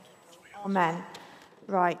Amen.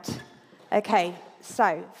 Right. Okay,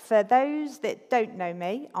 so for those that don't know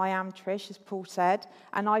me, I am Trish, as Paul said,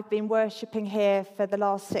 and I've been worshipping here for the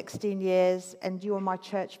last 16 years, and you are my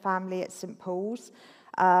church family at St. Paul's.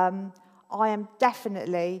 I am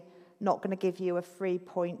definitely not going to give you a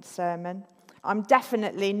 3-point sermon. I'm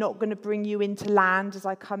definitely not going to bring you into land as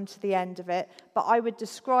I come to the end of it, but I would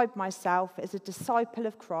describe myself as a disciple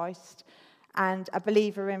of Christ and a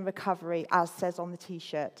believer in recovery, as says on the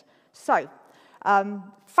T-shirt. So,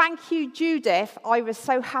 thank you, Judith. I was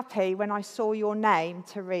so happy when I saw your name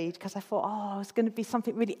to read, because I thought, it's going to be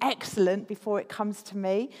something really excellent before it comes to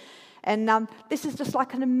me. And this is just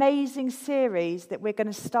like an amazing series that we're going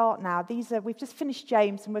to start now. We've just finished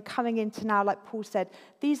James, and we're coming into now, like Paul said,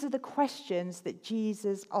 these are the questions that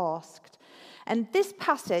Jesus asked. And this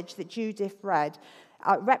passage that Judith read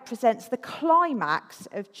represents the climax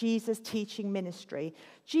of Jesus' teaching ministry.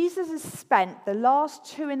 Jesus has spent the last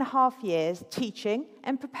 2.5 years teaching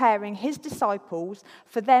and preparing his disciples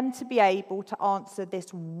for them to be able to answer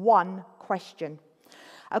this one question.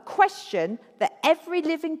 A question that every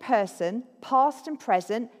living person, past and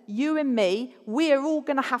present, you and me, we are all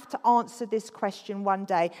going to have to answer this question one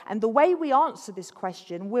day. And the way we answer this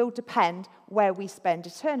question will depend where we spend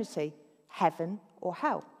eternity, heaven or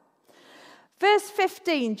hell. Verse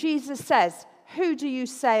 15, Jesus says, "Who do you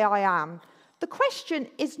say I am?" The question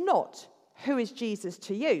is not, who is Jesus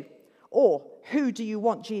to you? Or, who do you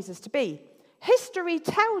want Jesus to be? History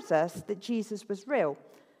tells us that Jesus was real.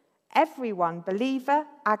 Everyone, believer,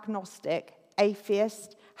 agnostic,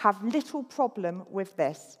 atheist, have little problem with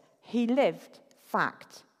this. He lived,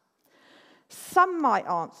 fact. Some might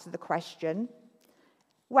answer the question,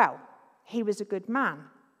 well, he was a good man.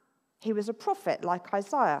 He was a prophet like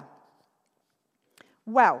Isaiah.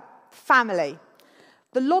 Well, family.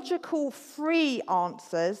 The logical three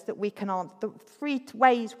answers that we can answer, the 3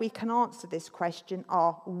 ways we can answer this question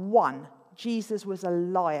are: 1, Jesus was a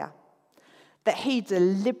liar, that he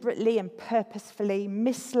deliberately and purposefully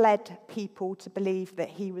misled people to believe that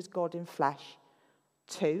he was God in flesh.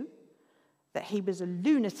 2, that he was a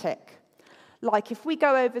lunatic. Like if we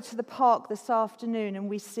go over to the park this afternoon and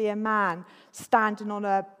we see a man standing on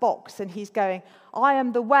a box and he's going, "I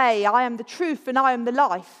am the way, I am the truth, and I am the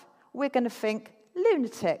life," we're going to think,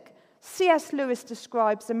 lunatic. C.S. Lewis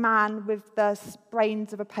describes a man with the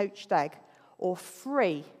brains of a poached egg. Or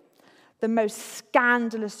 3, the most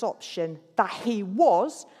scandalous option, that he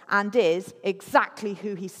was and is exactly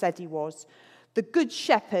who he said he was. The good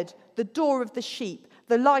shepherd, the door of the sheep,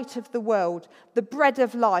 the light of the world, the bread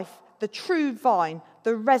of life, the true vine,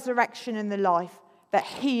 the resurrection and the life, that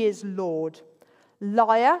he is Lord.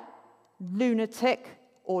 Liar, lunatic,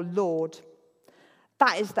 or Lord.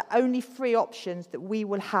 That is the only 3 options that we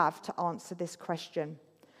will have to answer this question.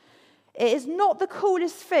 It is not the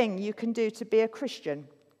coolest thing you can do to be a Christian.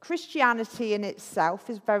 Christianity in itself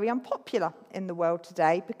is very unpopular in the world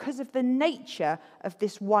today because of the nature of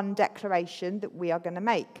this one declaration that we are going to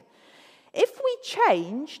make. If we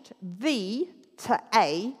changed the to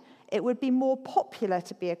a, it would be more popular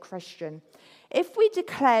to be a Christian. If we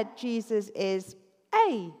declared Jesus is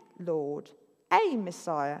a Lord, a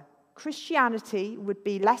Messiah, Christianity would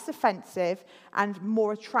be less offensive and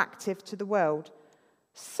more attractive to the world.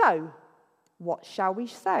 So, what shall we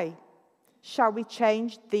say? Shall we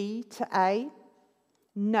change the to a?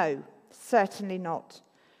 No, certainly not.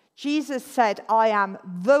 Jesus said, "I am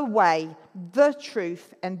the way, the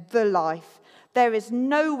truth, and the life. There is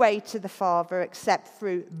no way to the Father except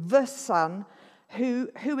through the Son."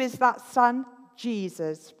 Who is that Son?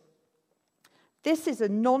 Jesus. This is a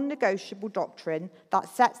non-negotiable doctrine that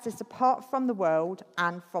sets us apart from the world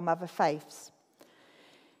and from other faiths.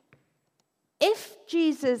 If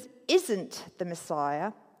Jesus isn't the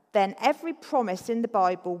Messiah, then every promise in the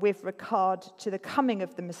Bible with regard to the coming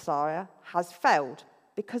of the Messiah has failed,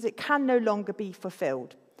 because it can no longer be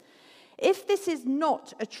fulfilled. If this is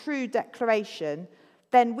not a true declaration,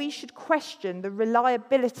 then we should question the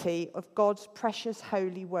reliability of God's precious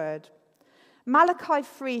holy word. Malachi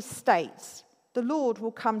 3 states, "The Lord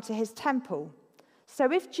will come to his temple."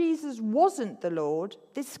 So if Jesus wasn't the Lord,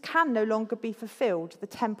 this can no longer be fulfilled. The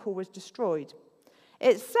temple was destroyed.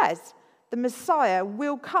 It says, the Messiah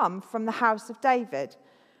will come from the house of David.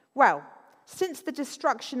 Well, since the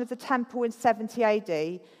destruction of the temple in 70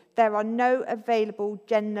 AD, there are no available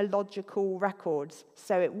genealogical records,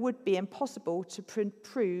 so it would be impossible to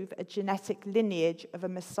prove a genetic lineage of a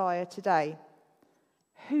Messiah today.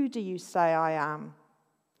 Who do you say I am?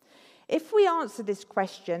 If we answer this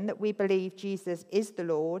question, that we believe Jesus is the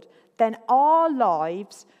Lord, then our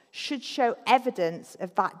lives should show evidence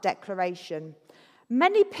of that declaration.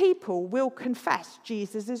 Many people will confess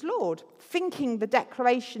Jesus is Lord, thinking the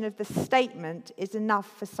declaration of the statement is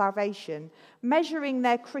enough for salvation, measuring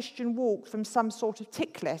their Christian walk from some sort of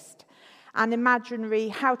tick list, an imaginary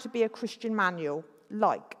how to be a Christian manual,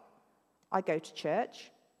 like I go to church,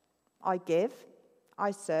 I give,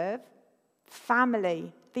 I serve,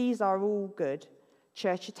 family, these are all good,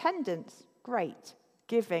 church attendance, great,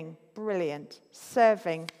 giving, brilliant,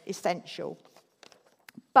 serving, essential.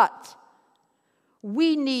 But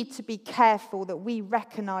we need to be careful that we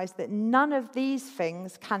recognize that none of these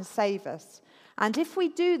things can save us. And if we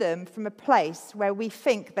do them from a place where we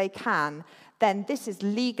think they can, then this is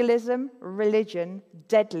legalism, religion,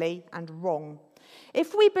 deadly, and wrong.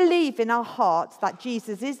 If we believe in our hearts that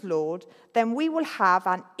Jesus is Lord, then we will have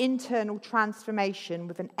an internal transformation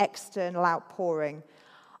with an external outpouring.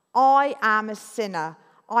 I am a sinner.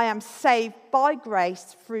 I am saved by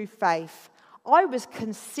grace through faith. I was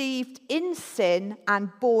conceived in sin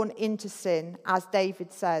and born into sin, as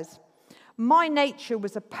David says. My nature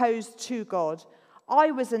was opposed to God.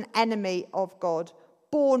 I was an enemy of God,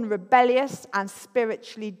 born rebellious and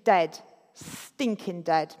spiritually dead, stinking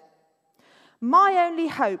dead. My only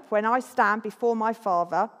hope when I stand before my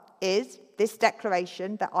Father is this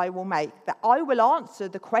declaration that I will make, that I will answer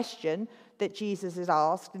the question that Jesus is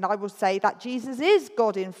asked, and I will say that Jesus is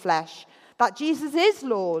God in flesh, that Jesus is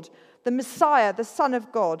Lord, the Messiah, the Son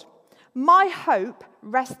of God. My hope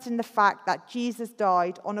rests in the fact that Jesus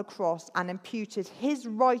died on a cross and imputed his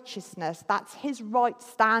righteousness, that's his right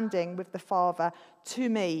standing with the Father, to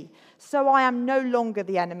me. So I am no longer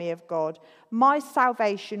the enemy of God. My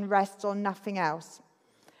salvation rests on nothing else.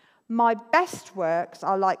 My best works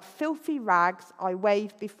are like filthy rags I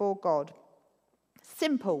wave before God.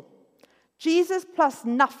 Simple. Jesus plus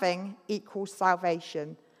nothing equals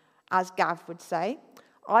salvation. As Gav would say,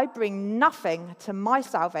 I bring nothing to my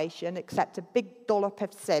salvation except a big dollop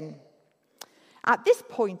of sin. At this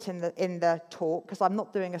point in the talk, because I'm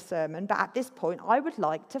not doing a sermon, but at this point I would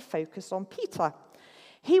like to focus on Peter.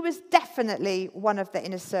 He was definitely one of the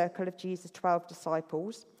inner circle of Jesus' 12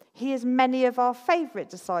 disciples. He is many of our favourite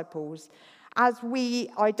disciples, as we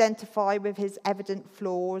identify with his evident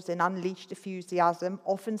flaws and unleashed enthusiasm,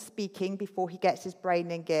 often speaking before he gets his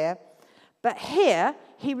brain in gear. But here,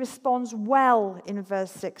 he responds well in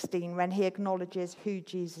verse 16 when he acknowledges who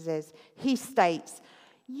Jesus is. He states,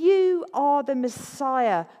 "You are the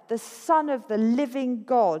Messiah, the Son of the living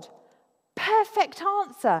God." Perfect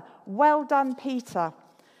answer. Well done, Peter.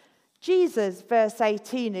 Jesus, verse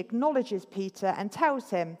 18, acknowledges Peter and tells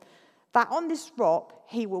him that on this rock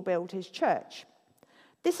he will build his church.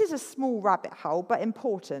 This is a small rabbit hole, but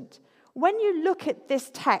important. When you look at this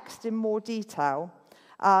text in more detail,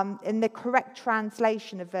 in the correct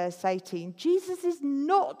translation of verse 18, Jesus is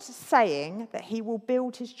not saying that he will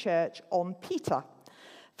build his church on Peter.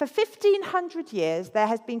 For 1,500 years, there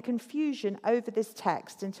has been confusion over this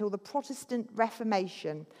text until the Protestant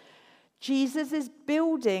Reformation. Jesus is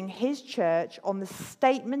building his church on the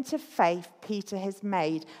statement of faith Peter has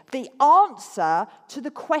made, the answer to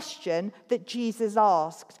the question that Jesus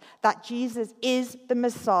asked, that Jesus is the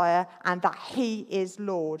Messiah and that he is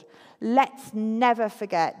Lord. Let's never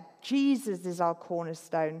forget, Jesus is our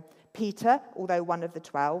cornerstone. Peter, although one of the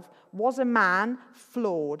 12, was a man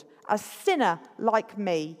flawed, a sinner like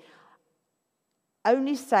me,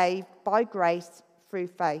 only saved by grace through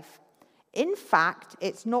faith. In fact,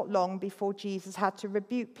 it's not long before Jesus had to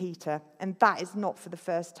rebuke Peter, and that is not for the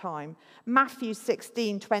first time. Matthew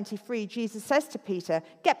 16:23, Jesus says to Peter,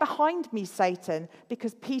 "Get behind me, Satan,"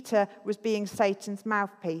 because Peter was being Satan's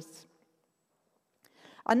mouthpiece.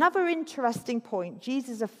 Another interesting point,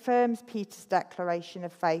 Jesus affirms Peter's declaration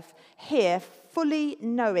of faith here, fully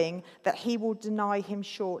knowing that he will deny him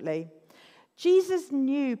shortly. Jesus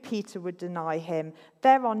knew Peter would deny him.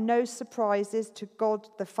 There are no surprises to God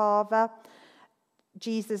the Father,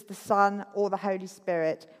 Jesus the Son, or the Holy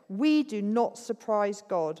Spirit. We do not surprise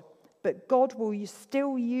God, but God will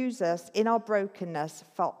still use us in our brokenness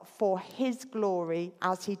for his glory,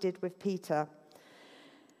 as he did with Peter.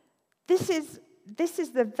 This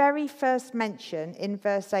is the very first mention in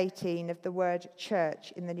verse 18 of the word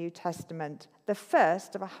church in the New Testament, the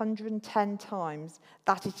first of 110 times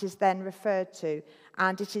that it is then referred to,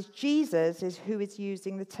 and it is Jesus who is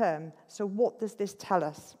using the term. So what does this tell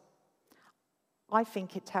us? I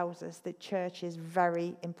think it tells us that church is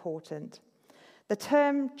very important. The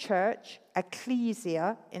term church,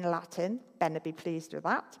 ecclesia in Latin, Ben would be pleased with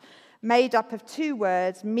that, made up of two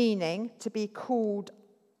words meaning to be called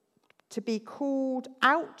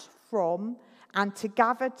out from and to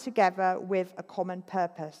gather together with a common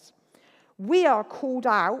purpose. We are called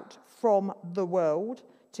out from the world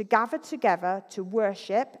to gather together to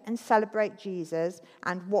worship and celebrate Jesus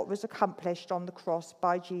and what was accomplished on the cross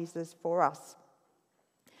by Jesus for us.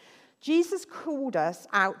 Jesus called us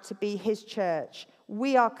out to be his church.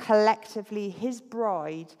 We are collectively his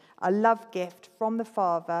bride, a love gift from the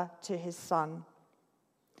Father to his Son.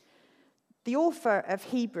 The author of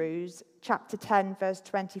Hebrews chapter 10 verse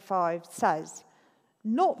 25 says,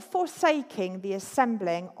 "Not forsaking the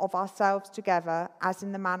assembling of ourselves together as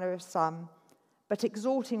in the manner of some, but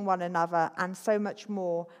exhorting one another, and so much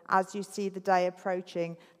more as you see the day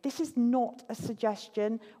approaching." This is not a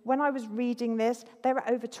suggestion. When I was reading this, there are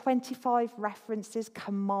over 25 references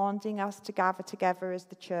commanding us to gather together as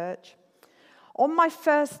the church. On my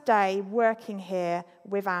first day working here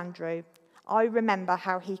with Andrew, I remember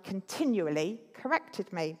how he continually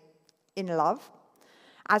corrected me in love.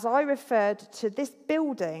 As I referred to this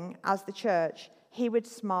building as the church, he would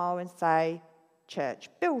smile and say, "Church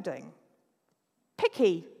building."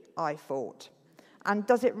 Picky, I thought. And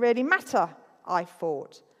does it really matter, I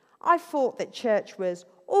thought. I thought that church was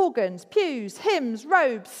organs, pews, hymns,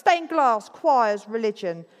 robes, stained glass, choirs,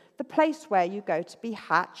 religion, the place where you go to be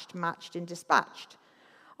hatched, matched, and dispatched.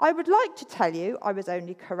 I would like to tell you I was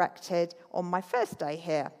only corrected on my first day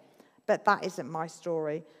here, but that isn't my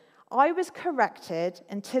story. I was corrected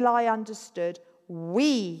until I understood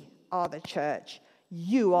we are the church.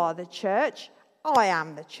 You are the church. I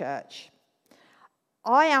am the church.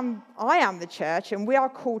 I am the church, and we are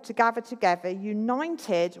called to gather together,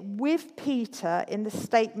 united with Peter in the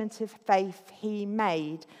statement of faith he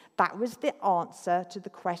made. That was the answer to the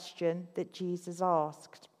question that Jesus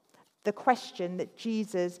asked, the question that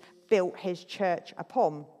Jesus built his church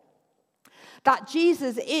upon. That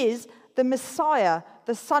Jesus is the Messiah,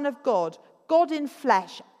 the Son of God, God in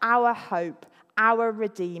flesh, our hope, our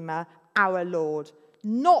Redeemer, our Lord.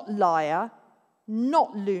 Not liar,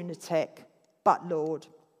 not lunatic, but Lord.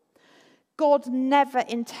 God never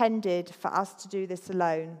intended for us to do this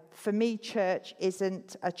alone. For me, church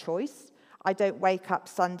isn't a choice. I don't wake up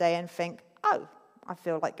Sunday and think, "Oh, I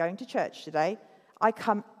feel like going to church today." I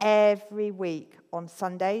come every week on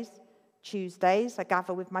Sundays, Tuesdays. I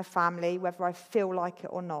gather with my family, whether I feel like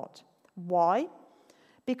it or not. Why?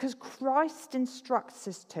 Because Christ instructs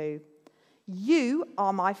us to. You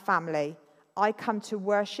are my family. I come to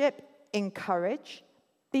worship, encourage,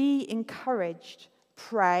 be encouraged,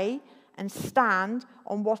 pray, and stand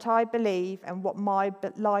on what I believe and what my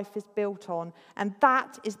life is built on. And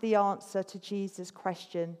that is the answer to Jesus'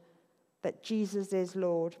 question, that Jesus is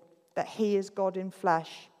Lord, that he is God in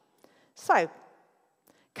flesh. So,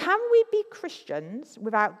 can we be Christians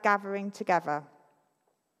without gathering together?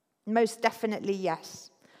 Most definitely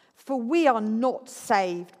yes. For we are not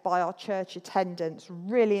saved by our church attendance,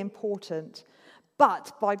 really important,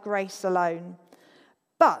 but by grace alone.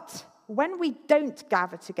 But when we don't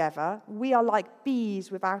gather together, we are like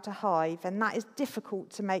bees without a hive, and that is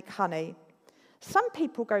difficult to make honey. Some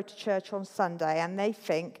people go to church on Sunday and they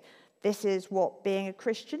think this is what being a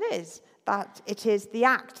Christian is, that it is the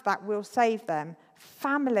act that will save them.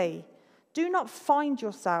 Family. Do not find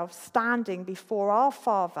yourself standing before our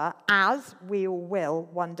Father, as we all will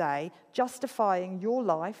one day, justifying your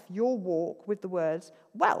life, your walk with the words,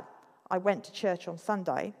 "Well, I went to church on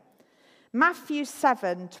Sunday." Matthew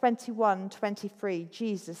 7:21-23,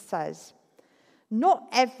 Jesus says, "Not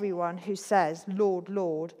everyone who says, 'Lord,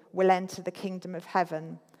 Lord,' will enter the kingdom of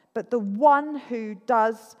heaven, but the one who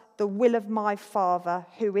does the will of my Father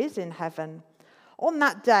who is in heaven. On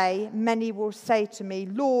that day, many will say to me,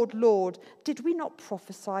 'Lord, Lord, did we not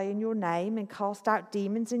prophesy in your name and cast out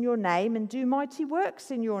demons in your name and do mighty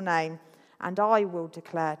works in your name?' And I will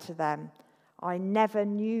declare to them, 'I never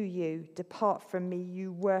knew you. Depart from me,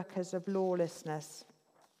 you workers of lawlessness.'"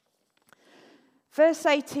 Verse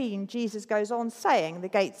 18, Jesus goes on saying, "The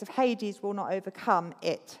gates of Hades will not overcome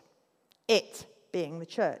it." It being the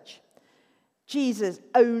church. Jesus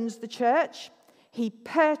owns the church. He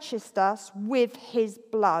purchased us with his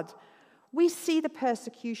blood. We see the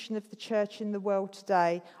persecution of the church in the world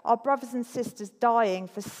today. Our brothers and sisters dying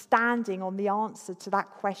for standing on the answer to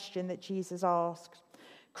that question that Jesus asked.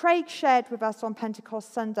 Craig shared with us on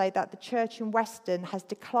Pentecost Sunday that the church in Weston has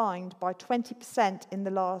declined by 20% in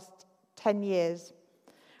the last 10 years.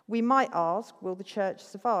 We might ask, will the church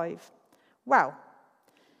survive? Well,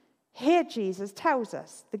 here Jesus tells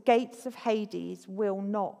us the gates of Hades will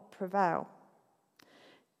not prevail.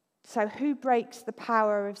 So who breaks the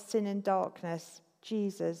power of sin and darkness?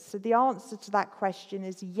 Jesus. So the answer to that question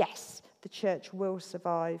is yes, the church will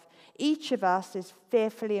survive. Each of us is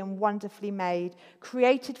fearfully and wonderfully made,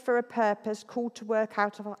 created for a purpose, called to work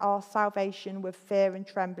out of our salvation with fear and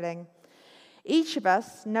trembling. Each of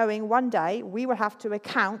us knowing one day we will have to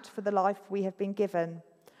account for the life we have been given.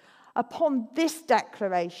 Upon this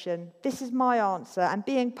declaration, this is my answer, and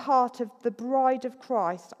being part of the bride of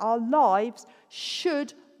Christ, our lives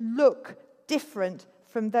should look different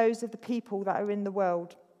from those of the people that are in the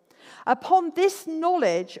world. Upon this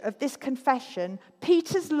knowledge of this confession,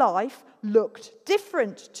 Peter's life looked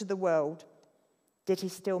different to the world. Did he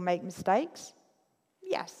still make mistakes?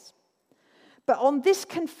 Yes. But on this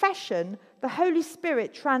confession, the Holy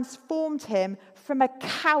Spirit transformed him from a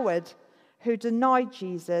coward who denied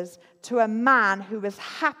Jesus to a man who was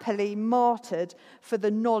happily martyred for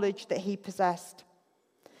the knowledge that he possessed.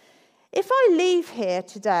 If I leave here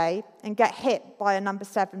today and get hit by a number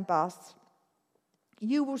 7 bus,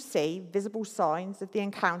 you will see visible signs of the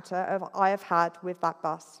encounter I have had with that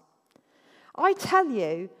bus. I tell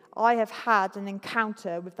you, I have had an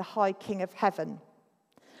encounter with the High King of Heaven.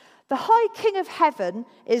 The High King of Heaven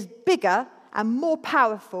is bigger and more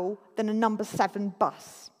powerful than a number 7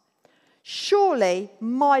 bus. Surely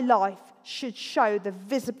my life should show the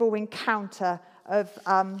visible encounter of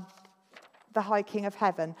the High King of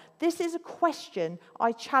Heaven. This is a question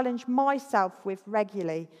I challenge myself with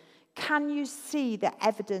regularly. Can you see the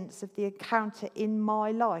evidence of the encounter in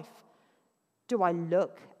my life? Do I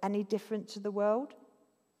look any different to the world?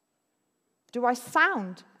 Do I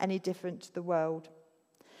sound any different to the world?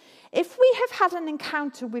 If we have had an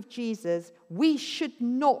encounter with Jesus, we should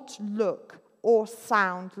not look or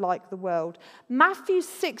sound like the world. Matthew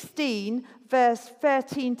 16, verse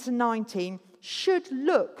 13 to 19, should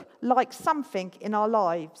look like something in our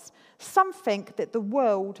lives, something that the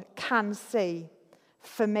world can see.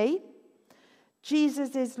 For me,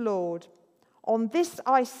 Jesus is Lord. On this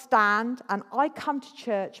I stand, and I come to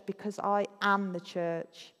church because I am the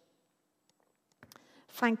church.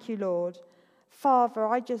 Thank you, Lord. Father,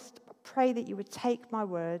 I just pray that you would take my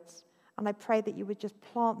words, and I pray that you would just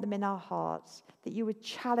plant them in our hearts, that you would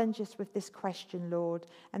challenge us with this question, Lord,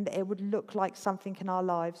 and that it would look like something in our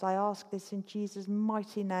lives. I ask this in Jesus'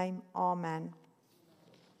 mighty name. Amen.